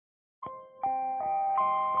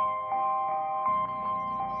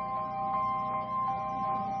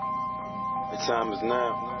time is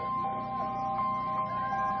now.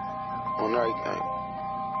 On everything.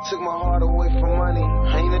 Took my heart away from money.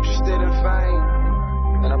 I ain't interested in fame.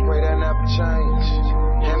 And I pray that never change.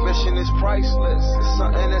 Ambition is priceless. It's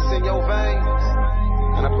something that's in your veins.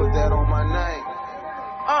 And I put that on my name.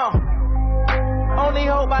 Only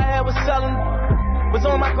hope I had was selling. Was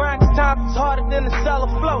on my grind 'cause time was harder than to sell a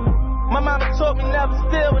float. My mama taught me never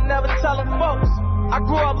steal and never telling folks. I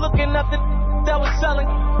grew up looking up that was selling.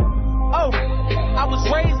 Oh, I was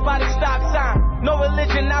raised by the stop sign. No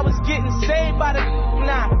religion, I was getting saved by the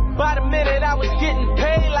nine. By the minute, I was getting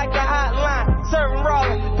paid like a hotline. Serving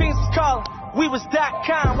rolling, things calling. We was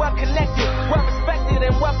 .com, well connected, well respected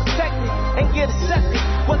and well protected. And get accepted,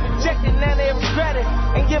 was rejected, now they regret it.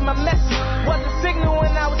 And get my message, was a signal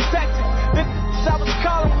when I was texting. The I was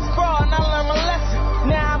calling was fraud and I learned my lesson.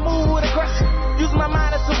 Now I move with aggression, use my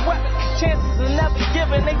mind as a weapon. Chances are never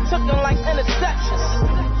given, they took them like interceptions.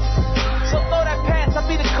 So throw that pass, I'll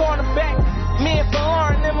be the cornerback. Me and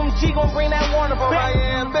Lauren, MMG gon' bring that Warner back. My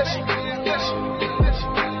ambition.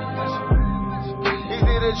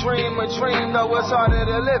 Easy to dream a dream, though it's harder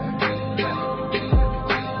to live.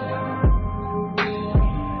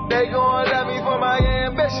 They gon' love me for my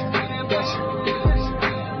ambition.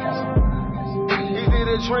 Easy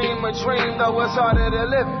to dream a dream, though it's harder to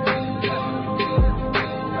live.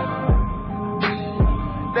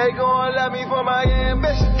 They gon' love me for my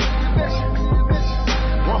ambition.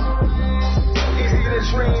 Easy to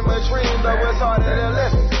dream a dream, though it's hard